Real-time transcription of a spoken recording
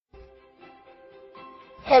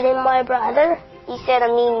Hitting my brother. You said a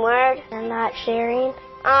mean word. And not sharing.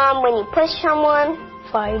 When you push someone.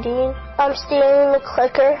 Fighting. I'm stealing the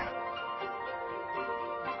clicker.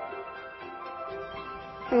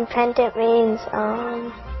 Repentant means,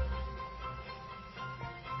 I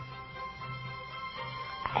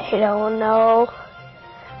don't know.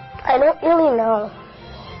 I don't really know.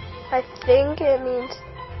 I think it means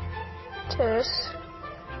to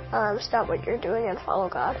stop what you're doing and follow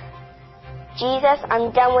God. Jesus,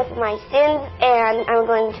 I'm done with my sins, and I'm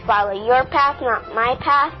going to follow your path, not my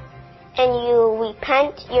path. And you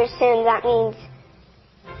repent your sins. That means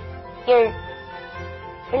you're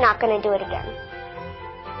not going to do it again.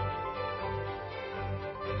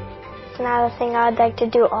 It's not a thing I'd like to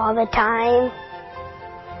do all the time,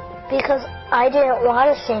 because I didn't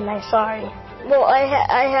want to say my sorry. Well,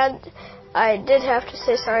 I did have to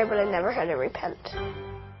say sorry, but I never had to repent.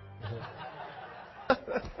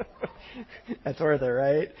 That's worth it,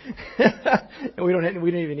 right? we don't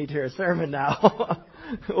even need to hear a sermon now.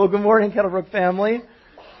 Well, good morning, Kettlebrook family.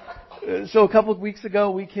 So a couple of weeks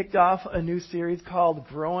ago, we kicked off a new series called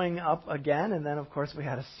Growing Up Again, and then, of course, we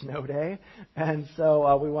had a snow day, and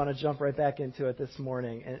so we want to jump right back into it this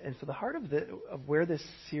morning. And so the heart of where this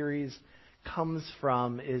series comes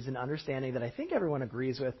from is an understanding that I think everyone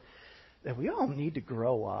agrees with, that we all need to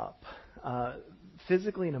grow up,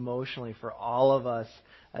 physically and emotionally. For all of us,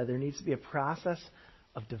 there needs to be a process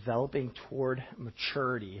of developing toward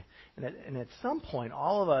maturity, and at some point,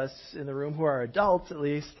 all of us in the room who are adults, at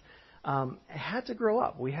least, had to grow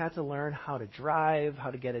up. We had to learn how to drive,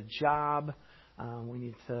 how to get a job. We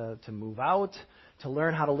need to move out, to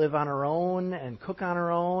learn how to live on our own and cook on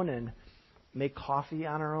our own and make coffee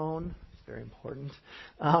on our own. It's very important.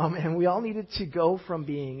 And we all needed to go from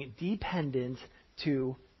being dependent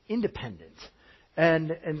to independent.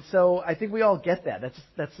 And so I think we all get that.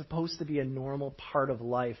 That's supposed to be a normal part of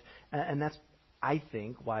life. And that's, I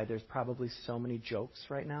think, why there's probably so many jokes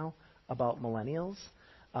right now about millennials.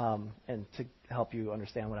 And to help you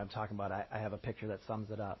understand what I'm talking about, I have a picture that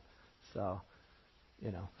sums it up. So,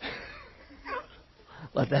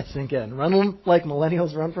 let that sink in. Run like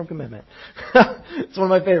millennials run from commitment. It's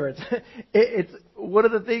one of my favorites. It's one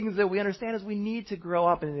of the things that we understand is we need to grow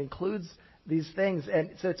up, and it includes these things. And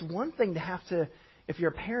so it's one thing to have to, if you're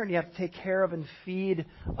a parent, you have to take care of and feed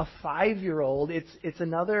a 5-year-old. It's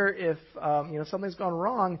another if something's gone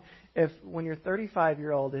wrong. If when your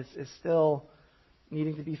 35-year-old is still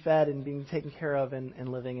needing to be fed and being taken care of and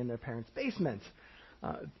living in their parents' basement.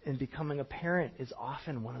 And becoming a parent is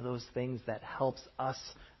often one of those things that helps us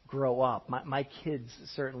grow up. My kids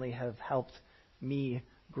certainly have helped me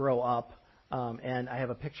grow up. And I have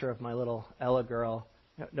a picture of my little Ella girl.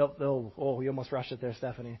 Nope, you almost rushed it there,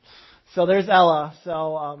 Stephanie. So there's Ella.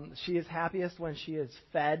 So she is happiest when she is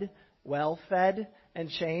fed, well fed, and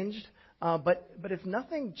changed. But if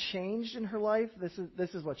nothing changed in her life,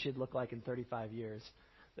 this is what she'd look like in 35 years.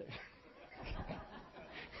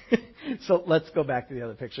 So let's go back to the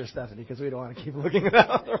other picture, Stephanie, because we don't want to keep looking at that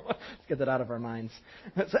other one. Let's get that out of our minds.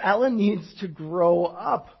 So Ella needs to grow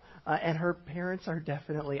up, and her parents are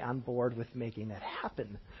definitely on board with making that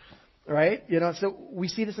happen. Right? So we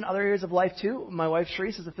see this in other areas of life too. My wife,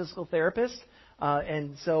 Sharice, is a physical therapist.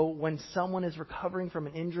 And so when someone is recovering from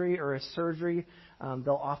an injury or a surgery,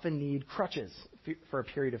 they'll often need crutches for a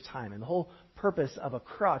period of time. And the whole purpose of a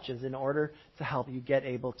crutch is in order to help you get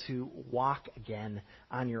able to walk again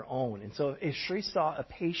on your own. And so if Sharice saw a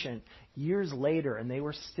patient years later and they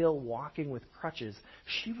were still walking with crutches,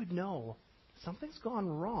 she would know something's gone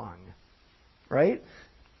wrong. Right?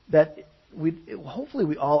 That hopefully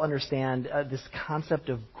we all understand this concept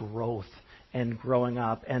of growth and growing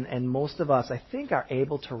up, and most of us, I think, are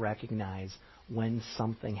able to recognize when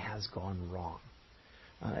something has gone wrong.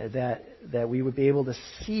 That we would be able to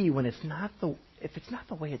see when if it's not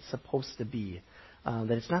the way it's supposed to be,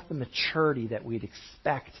 that it's not the maturity that we'd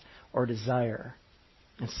expect or desire.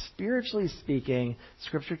 And spiritually speaking,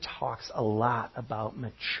 Scripture talks a lot about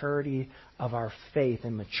maturity of our faith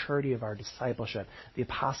and maturity of our discipleship. The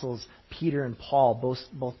apostles Peter and Paul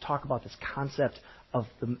both talk about this concept of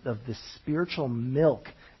the spiritual milk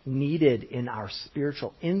needed in our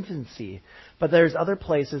spiritual infancy. But there's other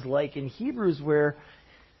places, like in Hebrews, where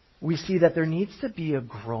we see that there needs to be a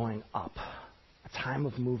growing up, a time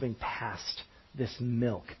of moving past this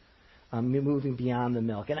milk, moving beyond the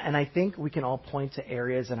milk. And I think we can all point to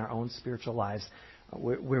areas in our own spiritual lives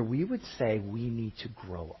where we would say we need to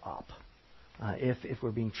grow up. If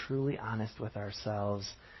we're being truly honest with ourselves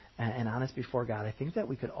and honest before God, I think that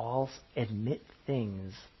we could all admit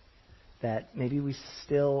things that maybe we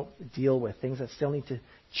still deal with, things that still need to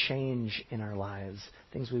change in our lives,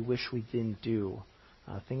 things we wish we didn't do.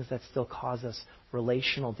 things that still cause us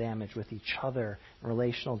relational damage with each other,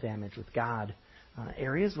 relational damage with God,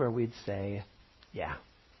 areas where we'd say, yeah,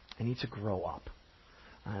 I need to grow up.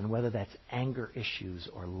 And whether that's anger issues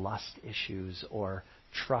or lust issues or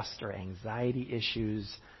trust or anxiety issues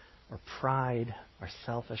or pride or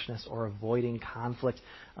selfishness or avoiding conflict,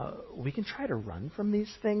 we can try to run from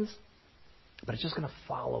these things, but it's just going to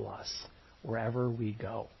follow us wherever we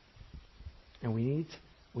go. And we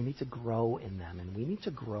need to grow in them, and we need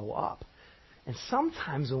to grow up. And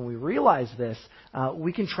sometimes when we realize this,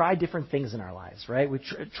 we can try different things in our lives, right? We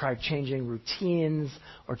try changing routines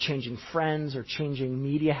or changing friends or changing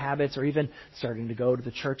media habits or even starting to go to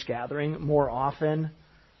the church gathering more often.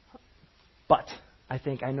 But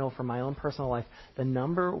I know from my own personal life, the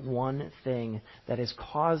number one thing that has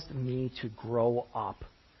caused me to grow up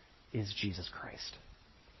is Jesus Christ.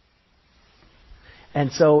 And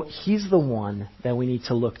so he's the one that we need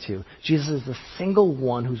to look to. Jesus is the single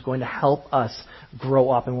one who's going to help us grow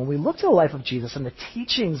up. And when we look to the life of Jesus and the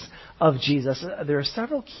teachings of Jesus, there are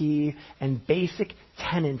several key and basic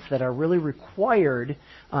tenets that are really required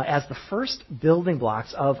as the first building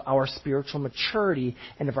blocks of our spiritual maturity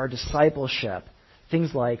and of our discipleship.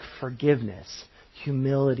 Things like forgiveness,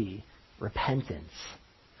 humility, repentance.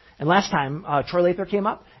 And last time, Troy Lather came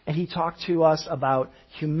up and he talked to us about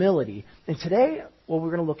humility. And today, what we're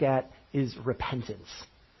going to look at is repentance.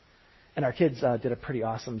 And our kids did a pretty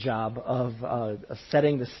awesome job of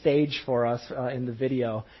setting the stage for us in the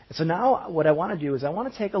video. And so now what I want to do is I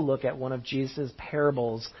want to take a look at one of Jesus'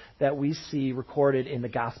 parables that we see recorded in the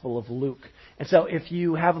Gospel of Luke. And so if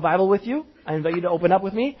you have a Bible with you, I invite you to open up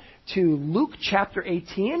with me to Luke chapter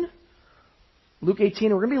 18. Luke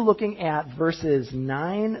 18, we're going to be looking at verses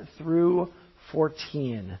 9 through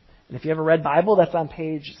 14. And if you have a red Bible, that's on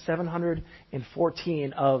page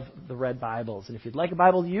 714 of the red Bibles. And if you'd like a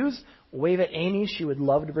Bible to use, wave at Amy. She would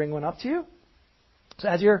love to bring one up to you. So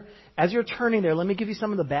as you're turning there, let me give you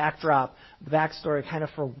some of the backstory kind of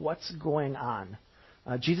for what's going on.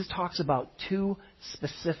 Jesus talks about two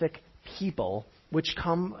specific people which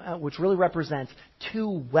really represent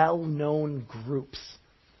two well-known groups,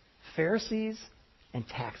 Pharisees and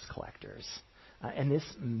tax collectors. And this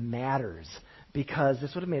matters because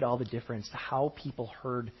this would have made all the difference to how people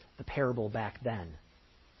heard the parable back then.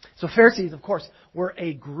 So Pharisees, of course, were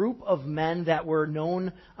a group of men that were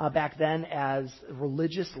known back then as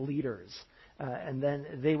religious leaders. And then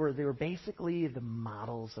they were basically the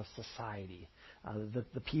models of society.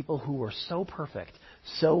 The people who were so perfect,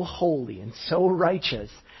 so holy, and so righteous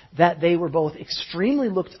that they were both extremely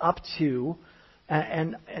looked up to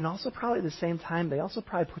and also probably at the same time, they also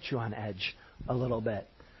probably put you on edge a little bit.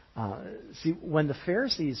 See, when the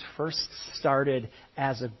Pharisees first started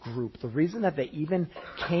as a group, the reason that they even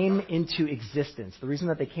came into existence, the reason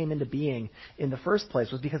that they came into being in the first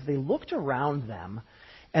place was because they looked around them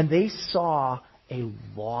and they saw a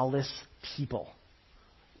lawless people.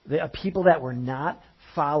 A people that were not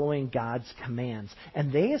following God's commands.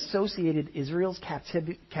 And they associated Israel's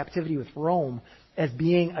captivity with Rome as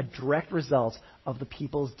being a direct result of the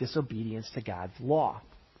people's disobedience to God's law.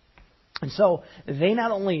 And so they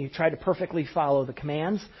not only tried to perfectly follow the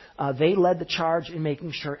commands, they led the charge in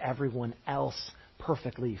making sure everyone else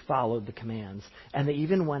perfectly followed the commands. And they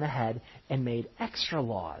even went ahead and made extra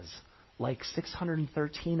laws, like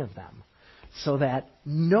 613 of them, so that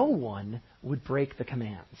no one would break the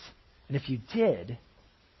commands. And if you did,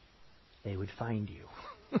 they would find you.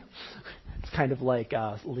 It's kind of like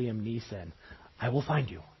Liam Neeson. I will find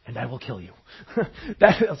you, and I will kill you.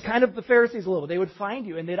 That was kind of the Pharisees a little. They would find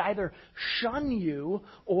you, and they'd either shun you,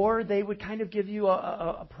 or they would kind of give you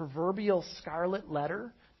a proverbial scarlet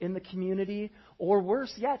letter in the community, or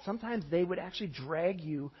worse yet, sometimes they would actually drag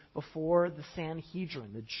you before the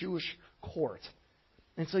Sanhedrin, the Jewish court.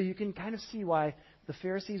 And so you can kind of see why the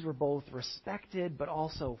Pharisees were both respected but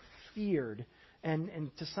also feared and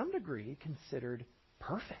to some degree considered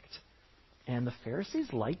perfect. And the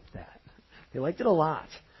Pharisees liked that. They liked it a lot.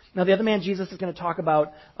 Now, the other man Jesus is going to talk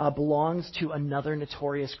about belongs to another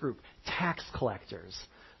notorious group, tax collectors.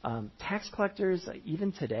 Tax collectors,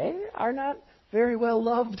 even today, are not very well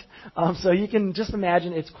loved. So you can just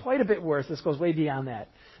imagine it's quite a bit worse. This goes way beyond that.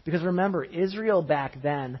 Because remember, Israel back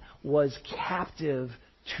then was captive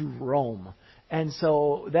to Rome. And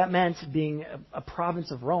so that meant being a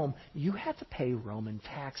province of Rome, you had to pay Roman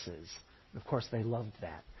taxes. And of course, they loved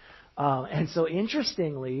that. And so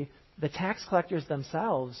interestingly, the tax collectors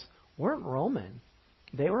themselves weren't Roman.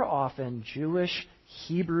 They were often Jewish,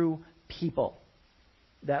 Hebrew people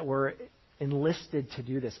that were enlisted to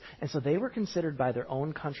do this. And so they were considered by their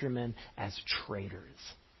own countrymen as traitors.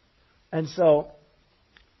 And so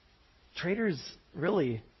traitors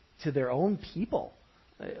really to their own people.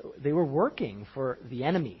 They were working for the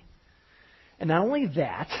enemy. And not only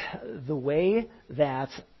that, the way that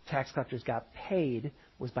tax collectors got paid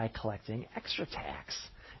was by collecting extra tax.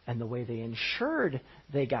 And the way they ensured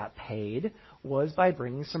they got paid was by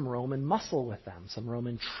bringing some Roman muscle with them, some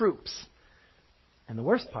Roman troops. And the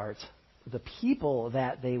worst part, the people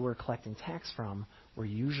that they were collecting tax from were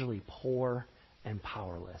usually poor and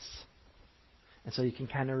powerless. And so you can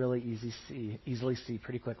kind of really easily see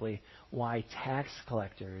pretty quickly why tax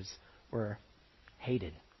collectors were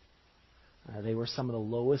hated. They were some of the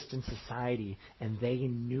lowest in society, and they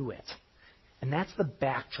knew it. And that's the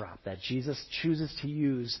backdrop that Jesus chooses to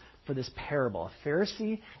use for this parable, a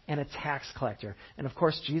Pharisee and a tax collector. And of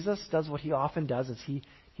course, Jesus does what he often does, is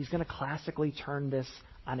he's going to classically turn this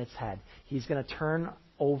on its head. He's going to turn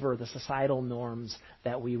over the societal norms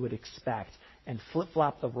that we would expect and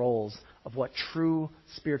flip-flop the roles of what true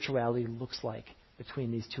spirituality looks like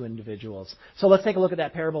between these two individuals. So let's take a look at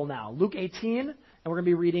that parable now. Luke 18, and we're going to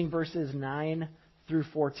be reading verses 9 through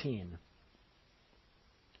 14.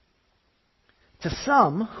 To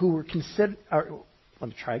some who were to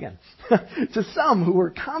some who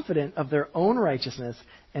were confident of their own righteousness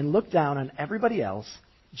and looked down on everybody else,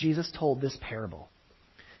 Jesus told this parable.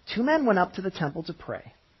 2 men went up to the temple to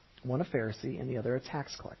pray, one a Pharisee and the other a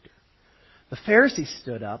tax collector. The Pharisee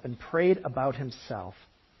stood up and prayed about himself.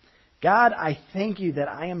 God, I thank you that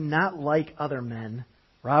I am not like other men,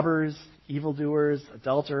 robbers, evildoers,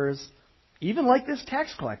 adulterers, even like this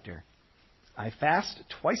tax collector. I fast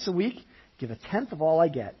twice a week, give 1/10 of all I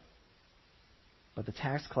get. But the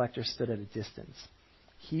tax collector stood at a distance.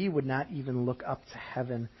 He would not even look up to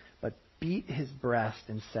heaven, but beat his breast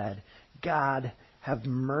and said, God, have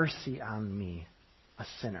mercy on me, a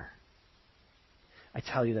sinner. I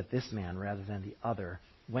tell you that this man, rather than the other,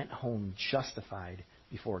 went home justified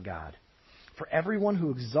before God. For everyone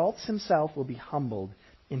who exalts himself will be humbled,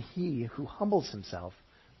 and he who humbles himself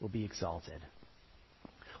will be exalted.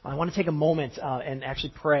 I want to take a moment and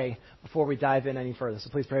actually pray before we dive in any further. So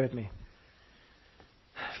please pray with me.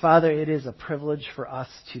 Father, it is a privilege for us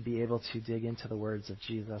to be able to dig into the words of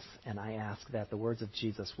Jesus, and I ask that the words of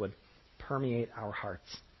Jesus would permeate our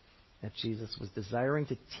hearts, that Jesus was desiring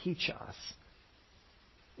to teach us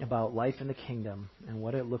about life in the kingdom and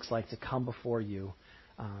what it looks like to come before you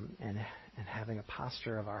and having a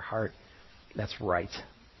posture of our heart that's right.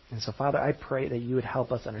 And so, Father, I pray that you would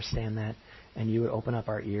help us understand that and you would open up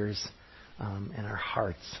our ears and our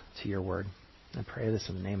hearts to your word. I pray this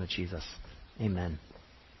in the name of Jesus. Amen.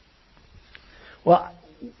 Well,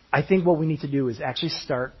 I think what we need to do is actually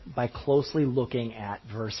start by closely looking at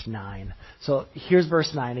verse 9. So here's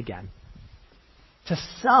verse 9 again. To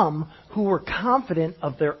some who were confident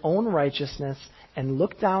of their own righteousness and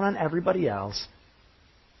looked down on everybody else,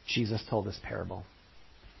 Jesus told this parable.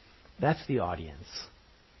 That's the audience,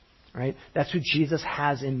 right? That's who Jesus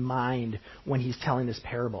has in mind when he's telling this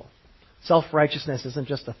parable. Self-righteousness isn't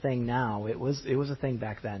just a thing now. It was a thing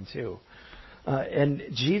back then too. And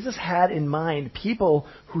Jesus had in mind people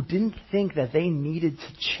who didn't think that they needed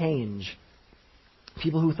to change.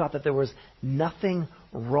 People who thought that there was nothing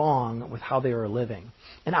wrong with how they were living.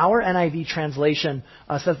 And our NIV translation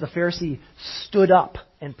says the Pharisee stood up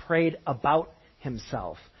and prayed about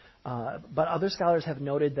himself. But other scholars have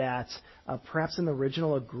noted that perhaps in the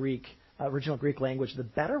original Greek language, the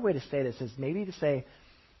better way to say this is maybe to say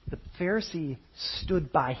the Pharisee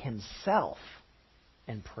stood by himself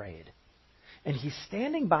and prayed. And he's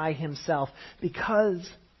standing by himself because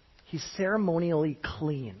he's ceremonially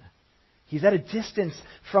clean. He's at a distance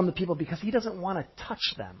from the people because he doesn't want to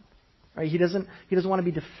touch them. Right? He doesn't want to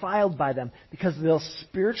be defiled by them because they'll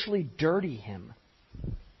spiritually dirty him.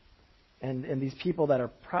 And these people that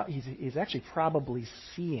are he's actually probably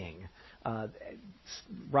seeing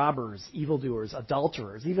robbers, evildoers,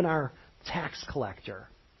 adulterers, even our tax collector.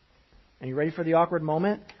 And you ready for the awkward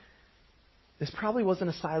moment? This probably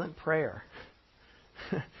wasn't a silent prayer.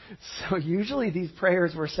 So usually these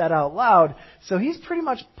prayers were said out loud. So he's pretty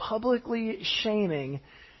much publicly shaming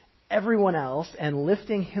everyone else and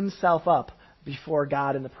lifting himself up before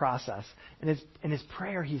God in the process. In his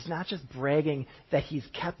prayer, he's not just bragging that he's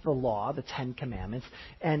kept the law, the 10 Commandments,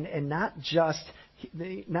 and not just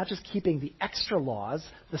keeping the extra laws,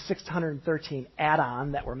 the 613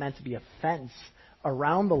 add-on that were meant to be a fence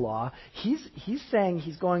around the law. He's saying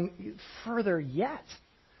he's going further yet.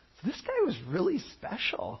 This guy was really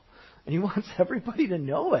special, and he wants everybody to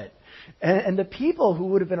know it. And the people who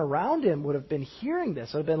would have been around him would have been hearing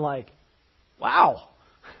this, would have been like, wow.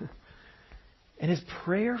 And his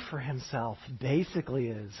prayer for himself basically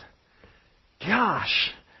is,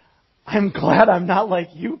 gosh, I'm glad I'm not like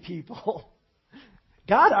you people.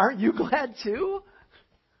 God, aren't you glad too?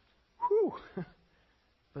 Whew.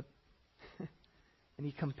 But, and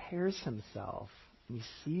he compares himself, and he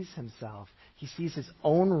sees himself. He sees his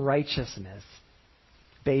own righteousness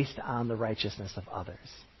based on the righteousness of others.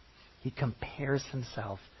 He compares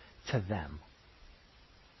himself to them.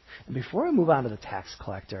 And before we move on to the tax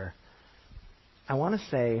collector, I want to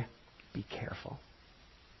say, be careful.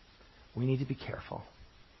 We need to be careful.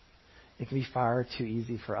 It can be far too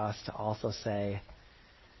easy for us to also say,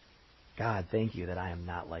 God, thank you that I am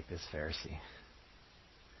not like this Pharisee.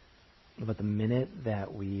 But the minute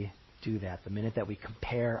that we do that, the minute that we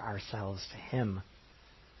compare ourselves to him,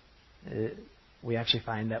 we actually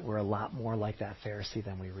find that we're a lot more like that Pharisee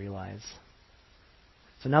than we realize.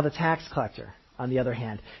 So now the tax collector, on the other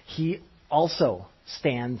hand, he also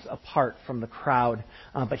stands apart from the crowd,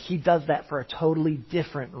 but he does that for a totally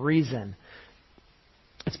different reason.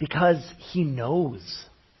 It's because he knows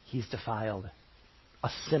he's defiled, a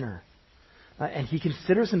sinner. And he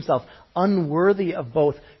considers himself unworthy of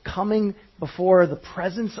both coming before the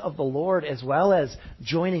presence of the Lord as well as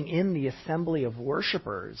joining in the assembly of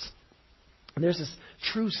worshipers. And there's this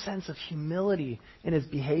true sense of humility in his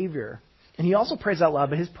behavior. And he also prays out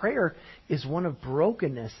loud, but his prayer is one of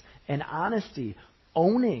brokenness and honesty,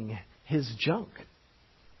 owning his junk.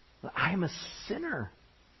 I am a sinner.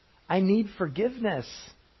 I need forgiveness.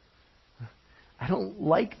 I don't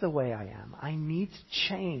like the way I am. I need to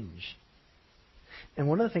change. And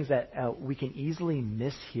one of the things that we can easily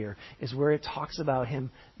miss here is where it talks about him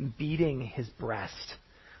beating his breast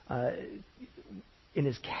in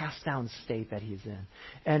his cast-down state that he's in.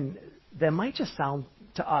 And that might just sound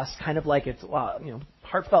to us kind of like it's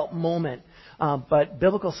heartfelt moment, but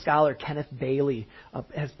biblical scholar Kenneth Bailey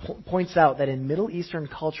points out that in Middle Eastern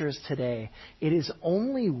cultures today, it is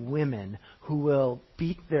only women who will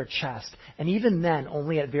beat their chest, and even then,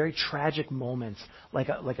 only at very tragic moments, like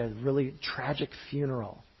a really tragic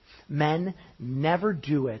funeral. Men never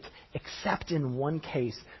do it, except in one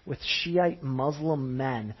case with Shiite Muslim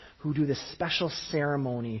men who do this special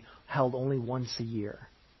ceremony held only once a year.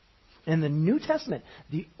 In the New Testament,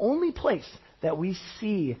 the only place that we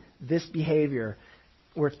see this behavior,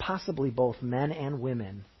 where it's possibly both men and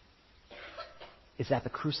women, is at the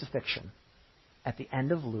crucifixion, at the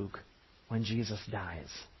end of Luke, when Jesus dies.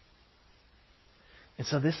 And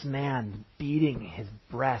so this man beating his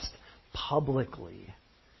breast publicly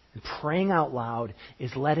and praying out loud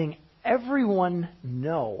is letting everyone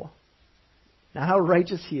know not how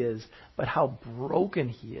righteous he is, but how broken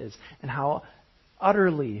he is and how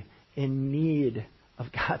utterly in need of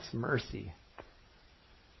God's mercy.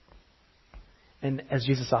 And as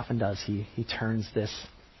Jesus often does, he turns this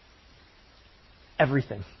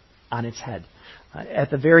everything on its head. At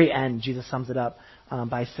the very end, Jesus sums it up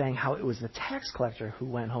by saying how it was the tax collector who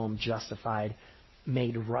went home justified,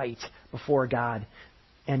 made right before God,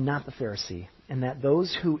 and not the Pharisee. And that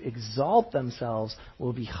those who exalt themselves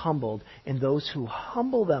will be humbled, and those who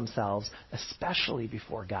humble themselves, especially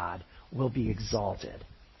before God, will be exalted.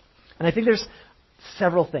 And I think there's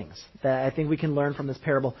several things that I think we can learn from this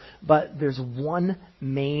parable, but there's one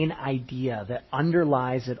main idea that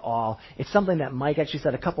underlies it all. It's something that Mike actually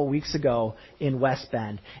said a couple weeks ago in West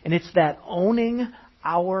Bend, and it's that owning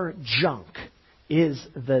our junk is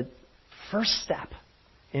the first step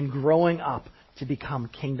in growing up to become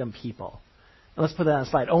kingdom people. And let's put that on a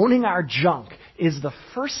slide. Owning our junk is the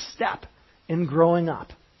first step in growing up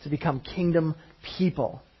to become kingdom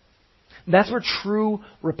people. That's where true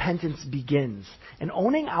repentance begins. And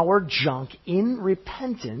owning our junk in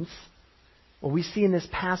repentance, what we see in this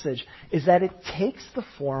passage, is that it takes the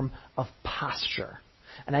form of posture.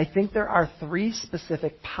 And I think there are three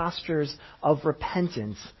specific postures of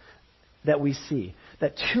repentance that we see.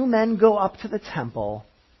 That two men go up to the temple,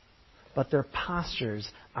 but their postures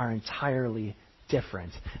are entirely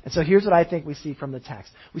different. And so here's what I think we see from the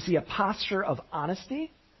text. We see a posture of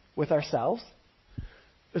honesty with ourselves.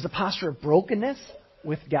 There's a posture of brokenness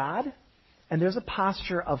with God, and there's a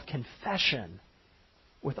posture of confession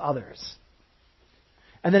with others.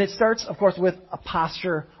 And then it starts, of course, with a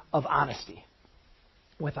posture of honesty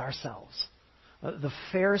with ourselves. The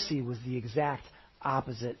Pharisee was the exact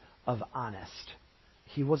opposite of honest.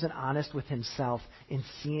 He wasn't honest with himself in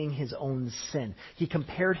seeing his own sin. He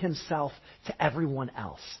compared himself to everyone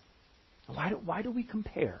else. Why do we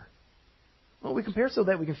compare? Well, we compare so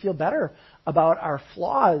that we can feel better about our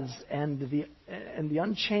flaws and the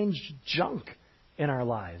unchanged junk in our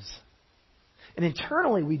lives. And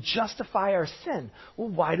internally, we justify our sin. Well,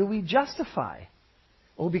 why do we justify?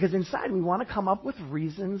 Well, because inside we want to come up with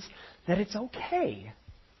reasons that it's okay.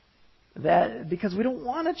 that because we don't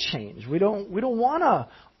want to change. We don't want to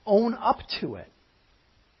own up to it.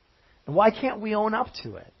 And why can't we own up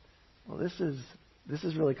to it? Well, this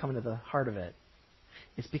is really coming to the heart of it.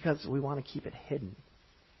 It's because we want to keep it hidden.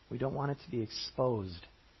 We don't want it to be exposed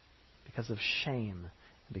because of shame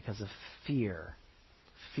and because of fear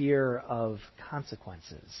of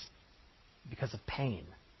consequences, because of pain.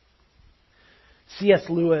 C.S.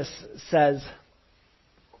 Lewis says,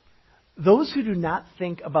 "Those who do not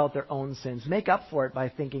think about their own sins make up for it by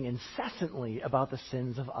thinking incessantly about the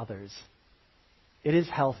sins of others. It is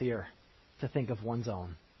healthier to think of one's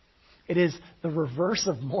own. It is the reverse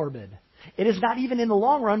of morbid. It is not even in the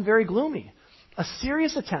long run very gloomy. A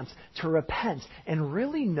serious attempt to repent and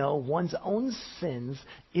really know one's own sins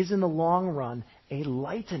is in the long run a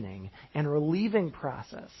lightening and relieving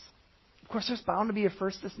process. Of course, there's bound to be a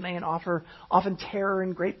first dismay and often terror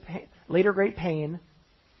and later great pain.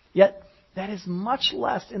 Yet that is much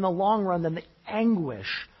less in the long run than the anguish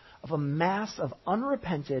of a mass of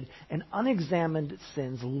unrepented and unexamined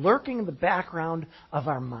sins lurking in the background of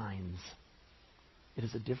our minds. It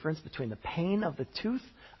is the difference between the pain of the tooth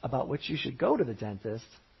about which you should go to the dentist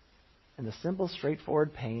and the simple,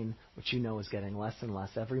 straightforward pain which you know is getting less and less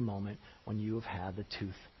every moment when you have had the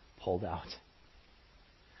tooth pulled out."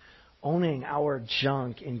 Owning our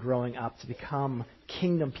junk in growing up to become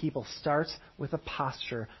kingdom people starts with a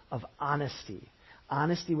posture of honesty.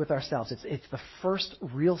 Honesty with ourselves. It's the first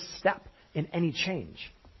real step in any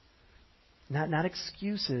change. Not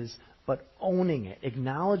excuses, but owning it,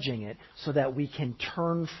 acknowledging it so that we can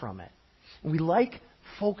turn from it. We like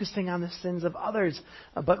focusing on the sins of others,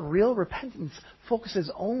 but real repentance focuses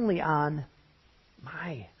only on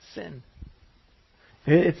my sin.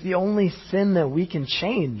 It's the only sin that we can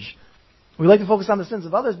change. We like to focus on the sins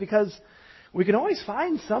of others because we can always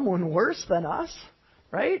find someone worse than us,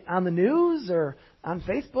 right? On the news or on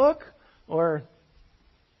Facebook or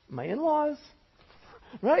my in-laws,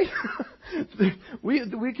 right?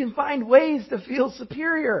 we can find ways to feel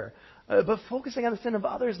superior. But focusing on the sin of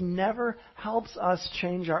others never helps us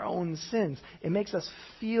change our own sins. It makes us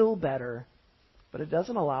feel better, but it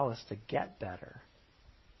doesn't allow us to get better.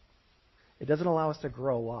 It doesn't allow us to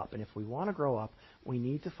grow up. And if we want to grow up, we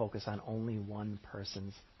need to focus on only one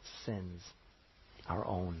person's sins, our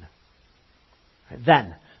own.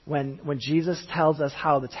 Then, when Jesus tells us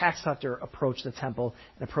how the tax collector approached the temple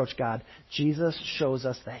and approached God, Jesus shows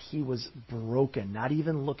us that he was broken, not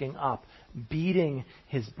even looking up, beating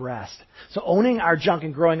his breast. So owning our junk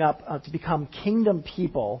and growing up to become kingdom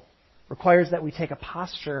people requires that we take a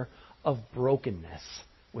posture of brokenness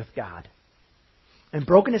with God. And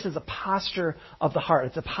brokenness is a posture of the heart.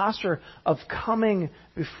 It's a posture of coming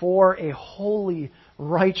before a holy,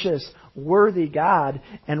 righteous, worthy God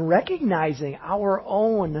and recognizing our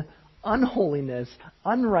own unholiness,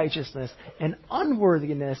 unrighteousness, and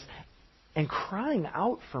unworthiness and crying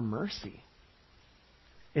out for mercy.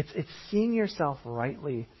 It's seeing yourself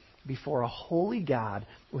rightly before a holy God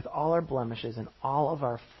with all our blemishes and all of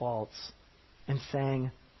our faults and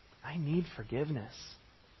saying, I need forgiveness.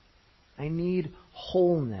 I need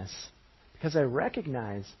wholeness because I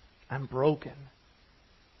recognize I'm broken.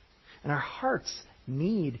 And our hearts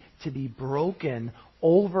need to be broken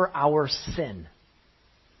over our sin.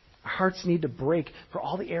 Our hearts need to break for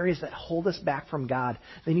all the areas that hold us back from God.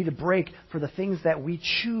 They need to break for the things that we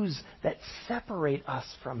choose that separate us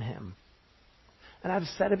from Him. And I've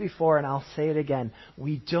said it before and I'll say it again.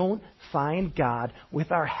 We don't find God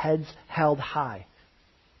with our heads held high.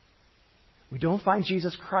 We don't find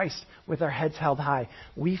Jesus Christ with our heads held high.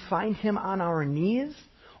 We find Him on our knees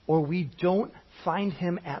or we don't find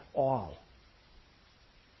Him at all.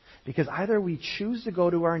 Because either we choose to go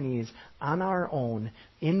to our knees on our own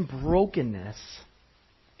in brokenness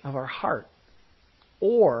of our heart,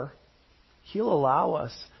 or He'll allow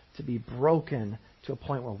us to be broken to a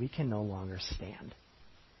point where we can no longer stand.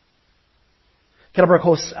 Kettlebrook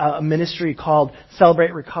hosts a ministry called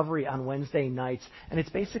Celebrate Recovery on Wednesday nights, and it's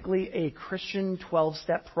basically a Christian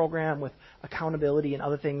 12-step program with accountability and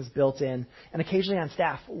other things built in. And occasionally on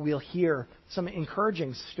staff, we'll hear some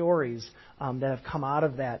encouraging stories that have come out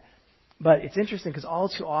of that. But it's interesting because all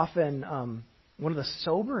too often, one of the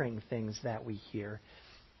sobering things that we hear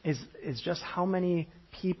is just how many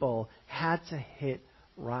people had to hit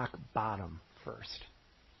rock bottom first.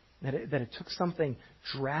 That it took something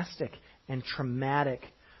drastic and traumatic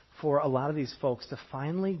for a lot of these folks to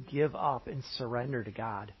finally give up and surrender to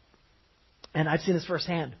God. And I've seen this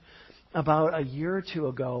firsthand. About a year or two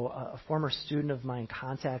ago, a former student of mine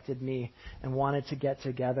contacted me and wanted to get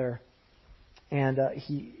together. And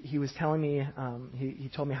he was telling me, he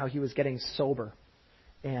told me how he was getting sober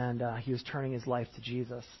and he was turning his life to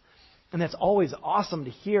Jesus. And that's always awesome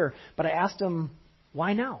to hear. But I asked him,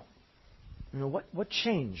 why now? What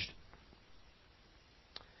changed?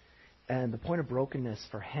 And the point of brokenness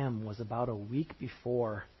for him was about a week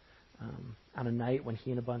before, on a night when he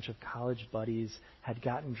and a bunch of college buddies had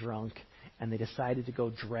gotten drunk and they decided to go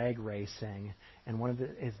drag racing. And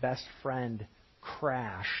his best friend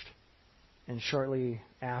crashed. And shortly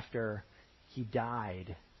after, he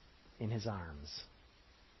died in his arms.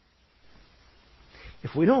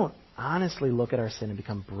 If we don't honestly look at our sin and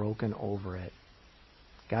become broken over it,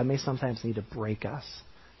 God may sometimes need to break us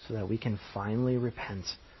so that we can finally repent,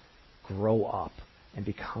 grow up, and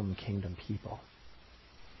become kingdom people.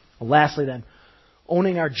 Well, lastly then,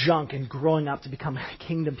 owning our junk and growing up to become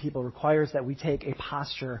kingdom people requires that we take a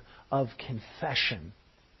posture of confession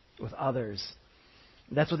with others.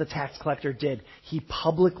 That's what the tax collector did. He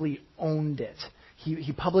publicly owned it.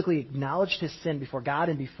 He publicly acknowledged his sin before God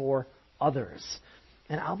and before others.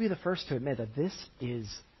 And I'll be the first to admit that this is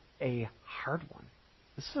a hard one.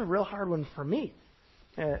 This is a real hard one for me.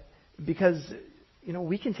 Because,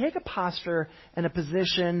 we can take a posture and a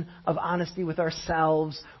position of honesty with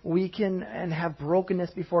ourselves. We can and have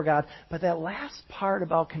brokenness before God. But that last part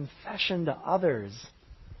about confession to others,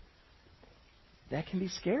 that can be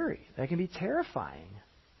scary. That can be terrifying.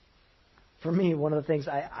 For me, one of the things,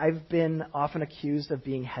 I've been often accused of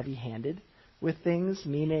being heavy-handed with things,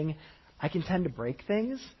 meaning I can tend to break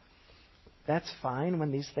things. That's fine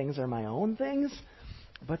when these things are my own things.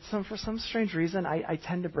 But for some strange reason, I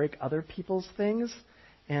tend to break other people's things.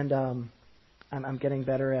 And I'm getting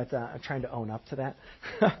better at trying to own up to that.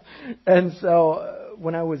 And so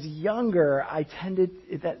when I was younger,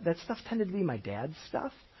 that stuff tended to be my dad's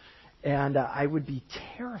stuff. And I would be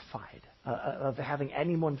terrified of having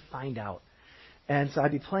anyone find out. And so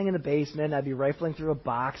I'd be playing in the basement, I'd be rifling through a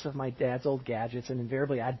box of my dad's old gadgets, and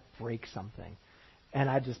invariably I'd break something. And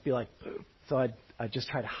I'd just be like, boo. So I'd just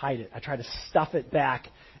try to hide it. I'd try to stuff it back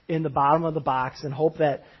in the bottom of the box and hope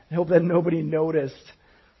that nobody noticed.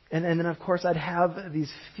 And then, of course, I'd have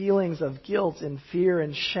these feelings of guilt and fear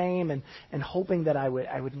and shame and hoping that I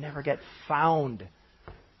would never get found.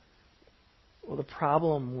 Well, the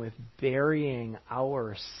problem with burying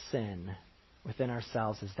our sin within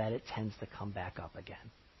ourselves is that it tends to come back up again.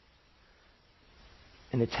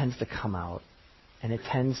 And it tends to come out. And it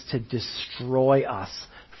tends to destroy us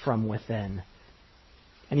from within.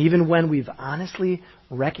 And even when we've honestly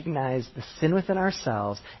recognized the sin within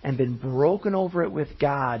ourselves and been broken over it with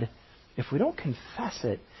God, if we don't confess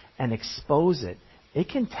it and expose it, it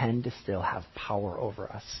can tend to still have power over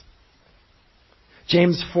us.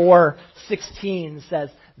 James 4:16 says,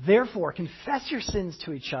 "Therefore, confess your sins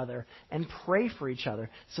to each other and pray for each other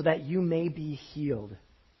so that you may be healed."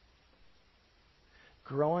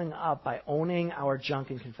 Growing up by owning our junk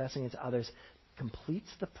and confessing it to others completes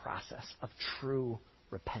the process of true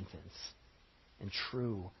repentance, and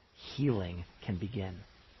true healing can begin.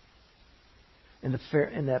 In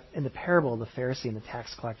the parable of the Pharisee and the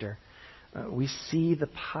tax collector, we see the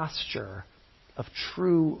posture of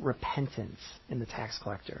true repentance in the tax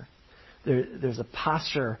collector. There's a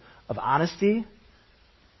posture of honesty,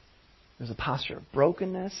 there's a posture of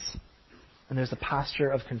brokenness, and there's a posture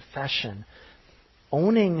of confession.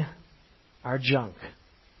 Owning our junk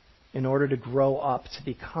in order to grow up to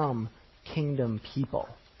become kingdom people.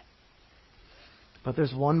 But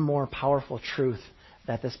there's one more powerful truth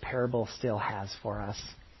that this parable still has for us.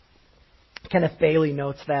 Kenneth Bailey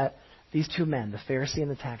notes that these two men, the Pharisee and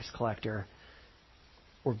the tax collector,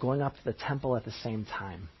 were going up to the temple at the same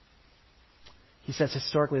time. He says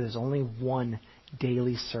historically there's only one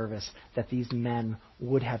daily service that these men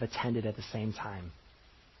would have attended at the same time.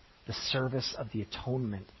 The service of the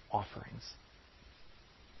atonement offerings.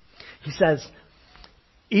 He says,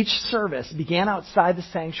 each service began outside the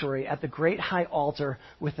sanctuary at the great high altar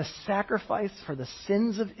with a sacrifice for the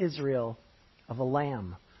sins of Israel of a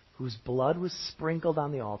lamb whose blood was sprinkled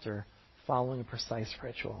on the altar following a precise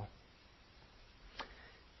ritual.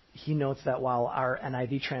 He notes that while our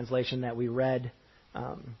NIV translation that we read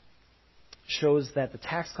shows that the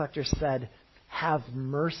tax collector said, "Have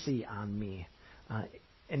mercy on me,"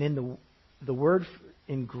 and in the word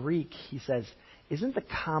in Greek, he says, isn't the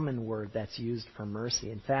common word that's used for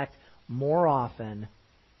mercy. In fact, more often,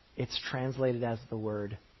 it's translated as the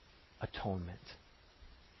word atonement.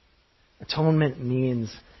 Atonement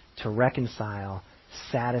means to reconcile,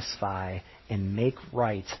 satisfy, and make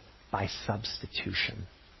right by substitution.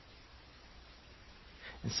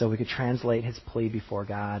 And so we could translate his plea before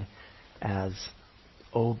God as,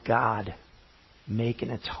 "Oh God, make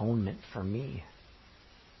an atonement for me,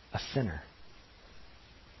 a sinner."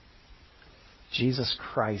 Jesus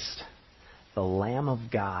Christ, the Lamb of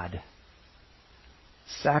God,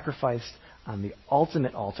 sacrificed on the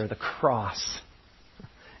ultimate altar, the cross,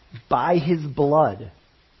 by his blood,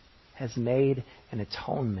 has made an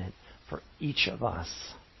atonement for each of us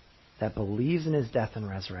that believes in his death and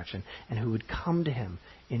resurrection and who would come to him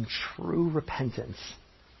in true repentance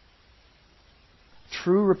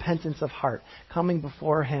of heart, coming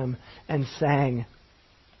before him and saying,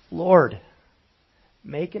 Lord,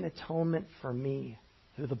 make an atonement for me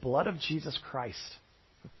through the blood of Jesus Christ,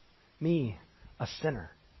 me, a sinner.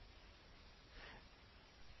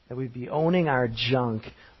 That we'd be owning our junk,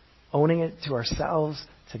 owning it to ourselves,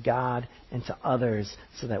 to God, and to others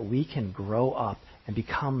so that we can grow up and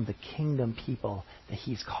become the kingdom people that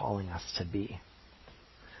he's calling us to be.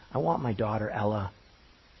 I want my daughter Ella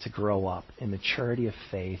to grow up in maturity of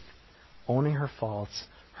faith, owning her faults,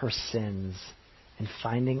 her sins, and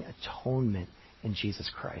finding atonement in Jesus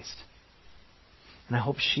Christ. And I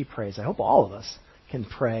hope she prays. I hope all of us can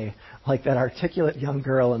pray like that articulate young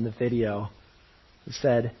girl in the video who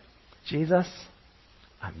said, Jesus,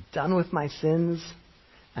 I'm done with my sins,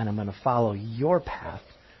 and I'm going to follow your path,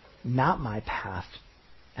 not my path,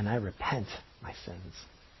 and I repent my sins.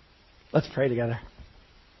 Let's pray together.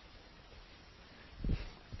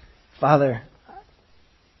 Father,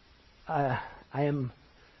 I am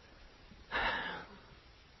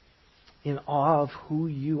in awe of who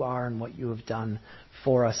you are and what you have done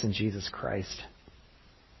for us in Jesus Christ.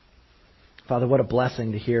 Father, what a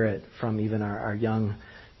blessing to hear it from even our young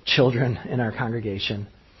children in our congregation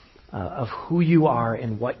of who you are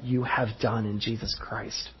and what you have done in Jesus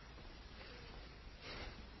Christ.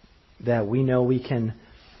 That we know we can,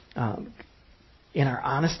 in our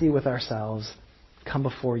honesty with ourselves, come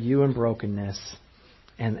before you in brokenness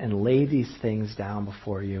and lay these things down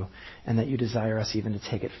before you, and that you desire us even to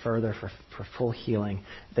take it further for full healing,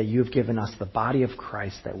 that you have given us the body of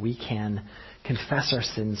Christ that we can confess our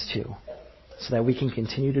sins to, so that we can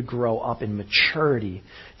continue to grow up in maturity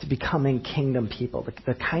to becoming kingdom people,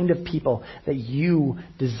 the kind of people that you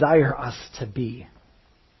desire us to be.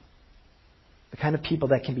 The kind of people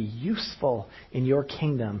that can be useful in your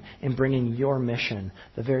kingdom in bringing your mission,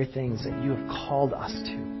 the very things that you have called us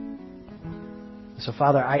to. So,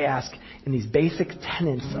 Father, I ask in these basic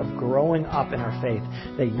tenets of growing up in our faith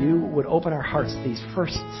that you would open our hearts to these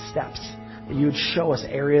first steps, that you would show us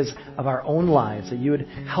areas of our own lives, that you would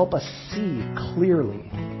help us see clearly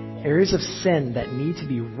areas of sin that need to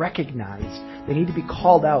be recognized, they need to be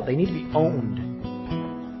called out, they need to be owned.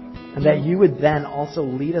 And that you would then also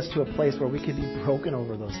lead us to a place where we could be broken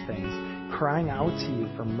over those things, crying out to you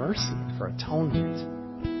for mercy and for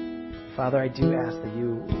atonement. Father, I do ask that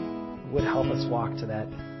you would help us walk to that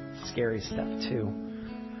scary step too,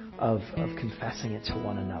 of confessing it to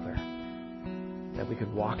one another. That we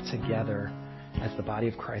could walk together as the body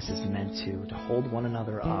of Christ is meant to hold one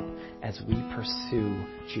another up as we pursue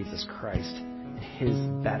Jesus Christ in his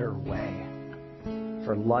better way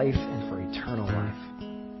for life and for eternal life.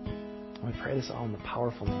 We pray this all in the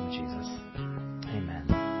powerful name of Jesus.